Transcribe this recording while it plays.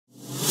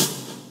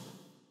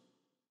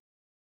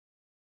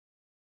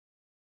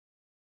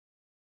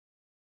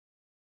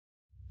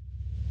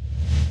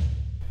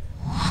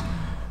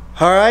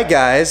Alright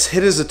guys,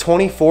 it is the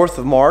 24th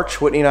of March.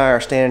 Whitney and I are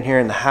standing here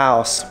in the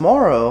house.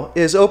 Tomorrow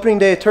is opening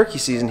day of turkey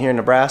season here in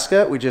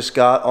Nebraska. We just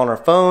got on our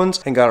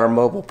phones and got our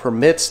mobile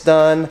permits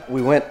done.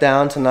 We went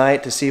down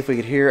tonight to see if we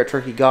could hear a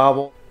turkey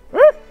gobble.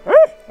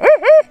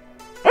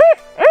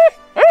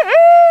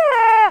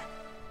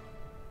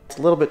 It's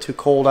a little bit too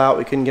cold out,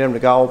 we couldn't get them to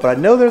gobble, but I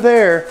know they're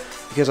there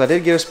because I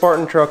did get a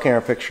Spartan trail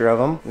camera picture of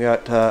them. We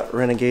got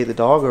Renegade the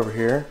dog over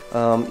here.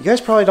 You guys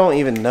probably don't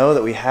even know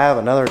that we have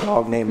another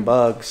dog named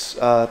Bugs.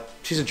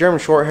 She's a German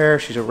Shorthair,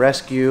 she's a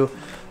rescue.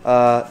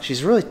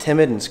 She's really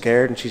timid and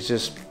scared, and she's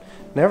just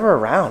never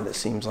around, it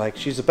seems like.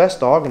 She's the best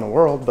dog in the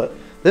world, but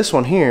this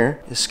one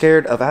here is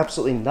scared of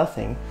absolutely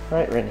nothing.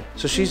 Right, Rennie?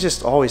 So she's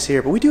just always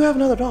here, but we do have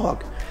another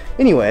dog.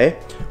 Anyway,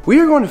 we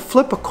are going to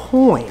flip a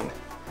coin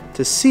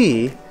to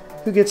see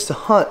who gets to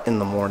hunt in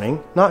the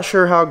morning. Not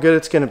sure how good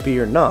it's gonna be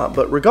or not,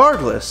 but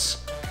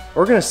regardless,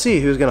 we're gonna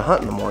see who's gonna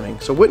hunt in the morning.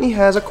 So Whitney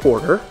has a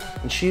quarter,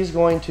 and she's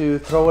going to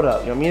throw it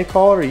up. You want me to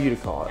call it or you to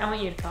call it? I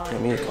want you to call it. You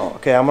want me to call it?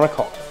 Okay, I'm gonna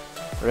call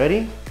it.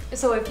 Ready?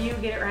 So if you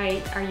get it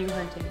right, are you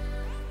hunting?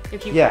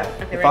 If you yeah,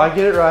 okay, if ready? I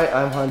get it right,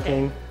 I'm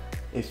hunting.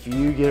 Okay. If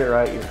you get it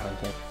right, you're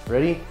hunting.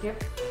 Ready?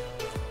 Yep.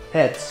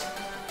 Heads.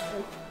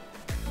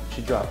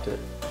 She dropped it.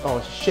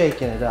 Oh, she's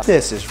shaking it up.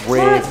 This is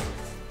rigged. What?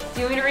 Do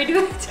you want me to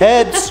redo it?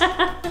 Heads.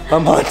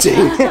 I'm hunting.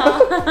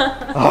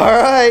 All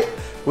right.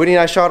 Whitney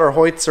and I shot our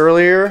Hoyts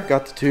earlier.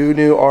 Got the 2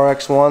 new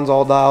RX1s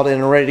all dialed in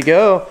and ready to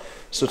go.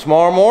 So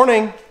tomorrow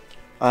morning,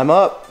 I'm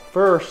up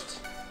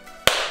first.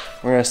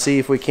 We're gonna see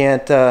if we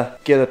can't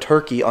get a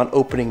turkey on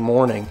opening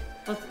morning.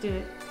 Let's do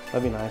it.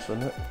 That'd be nice,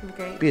 wouldn't it?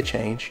 Okay. Be a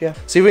change, yeah.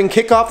 See if we can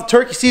kick off the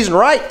turkey season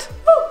right.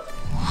 Woo!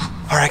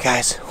 All right,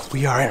 guys,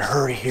 we are in a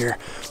hurry here.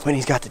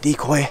 Whitney's got the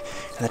decoy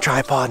and the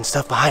tripod and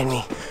stuff behind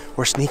me.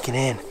 We're sneaking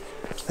in.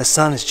 The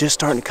sun is just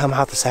starting to come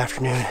out this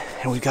afternoon,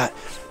 and we've got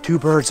 2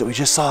 birds that we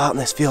just saw out in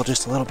this field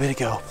just a little bit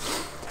ago.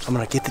 I'm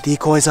gonna get the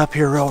decoys up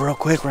here real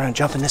quick. We're gonna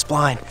jump in this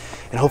blind,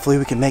 and hopefully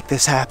we can make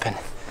this happen.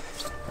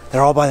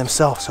 They're all by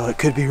themselves, so it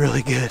could be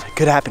really good. It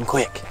could happen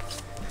quick.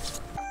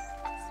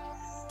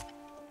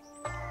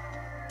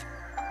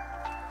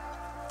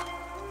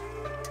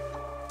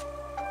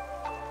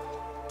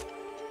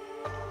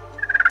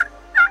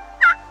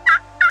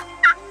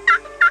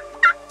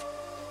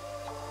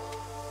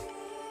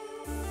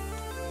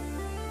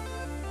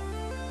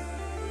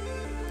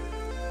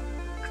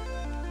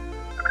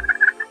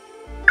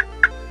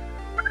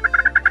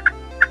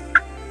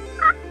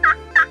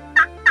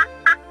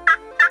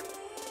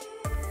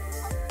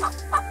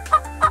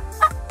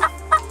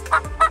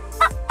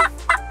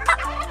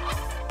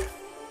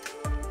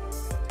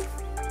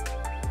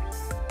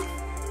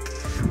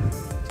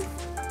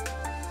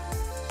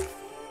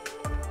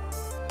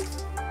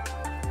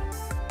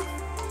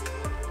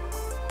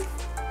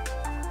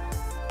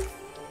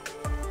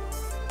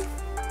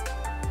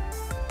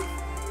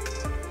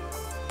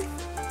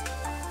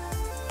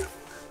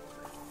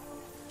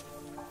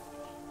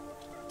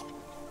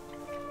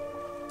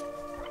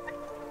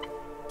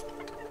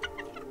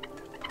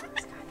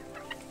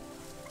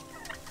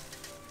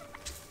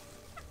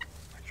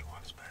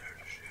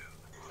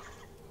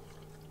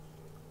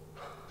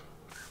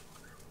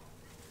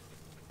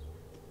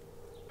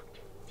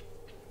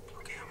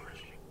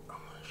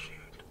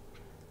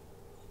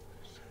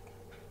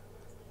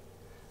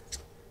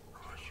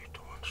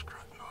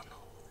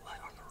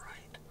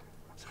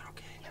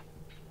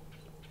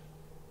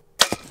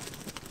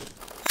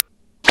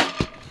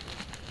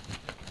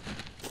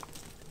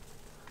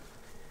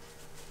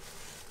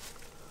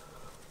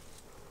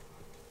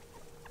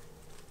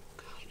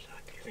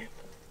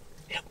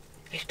 Yep,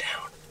 he's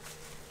down.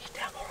 He's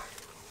down.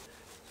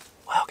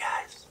 Well,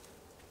 guys,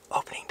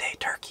 opening day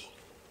turkey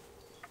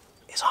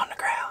is on the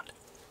ground.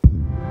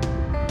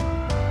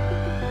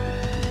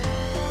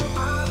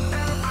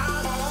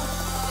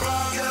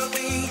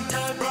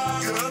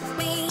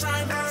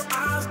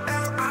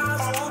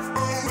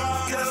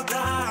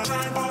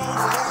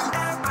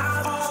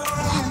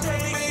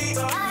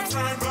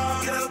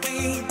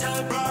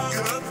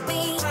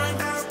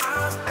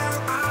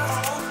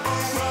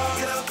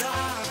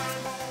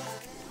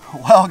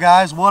 Well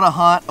guys, what a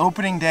hunt.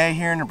 Opening day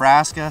here in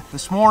Nebraska.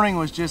 This morning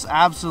was just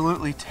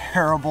absolutely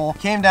terrible.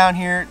 Came down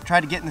here,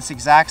 tried to get in this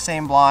exact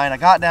same blind. I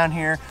got down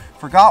here,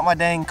 forgot my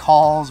dang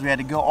calls. We had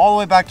to go all the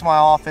way back to my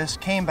office,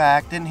 came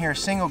back, didn't hear a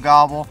single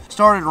gobble.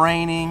 Started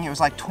raining, it was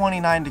like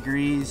 29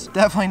 degrees.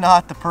 Definitely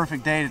not the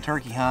perfect day to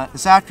turkey hunt.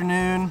 This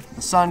afternoon,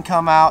 the sun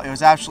come out, it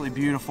was absolutely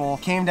beautiful.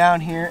 Came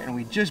down here and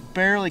we just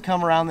barely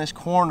come around this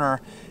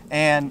corner,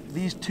 and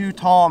these 2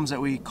 toms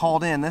that we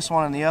called in, this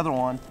one and the other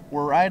one,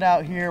 were right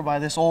out here by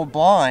this old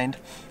blind.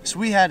 So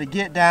we had to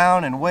get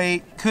down and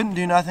wait, couldn't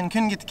do nothing,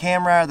 couldn't get the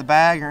camera out of the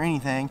bag or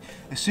anything.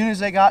 As soon as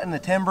they got in the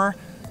timber,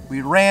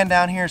 we ran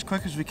down here as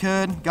quick as we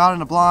could, got in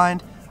the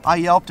blind. I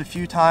yelped a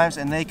few times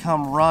and they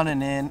come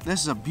running in. This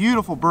is a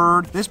beautiful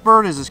bird. This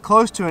bird is as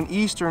close to an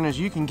eastern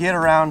as you can get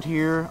around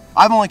here.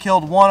 I've only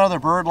killed 1 other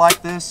bird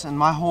like this in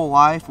my whole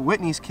life.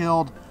 Whitney's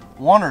killed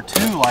 1 or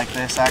 2 like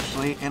this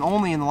actually, and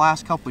only in the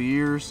last couple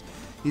years.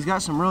 He's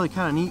got some really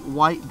kind of neat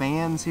white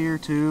bands here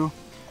too.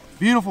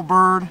 Beautiful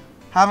bird.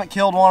 Haven't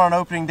killed one on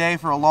opening day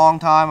for a long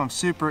time. I'm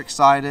super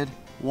excited.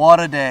 What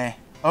a day.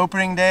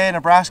 Opening day,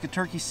 Nebraska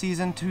turkey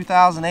season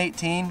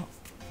 2018.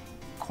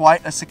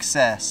 Quite a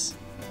success.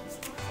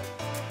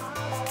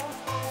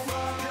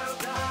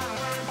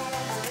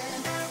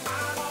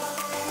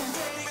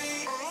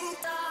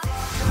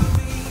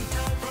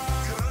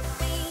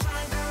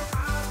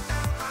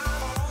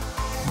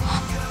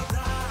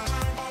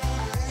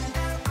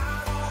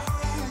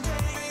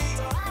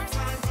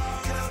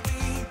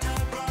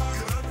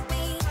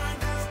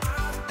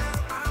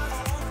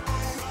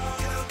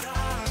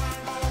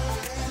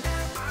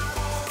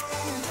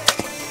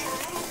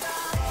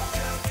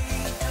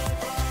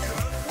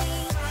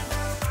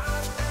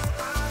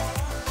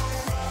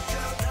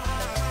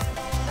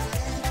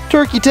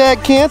 Turkey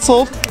tag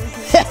canceled.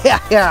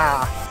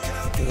 Yeah.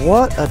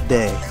 What a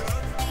day.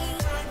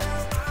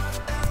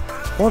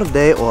 What a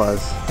day it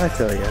was, I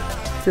tell you.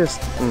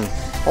 Just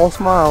all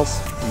smiles.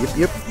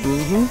 Yep.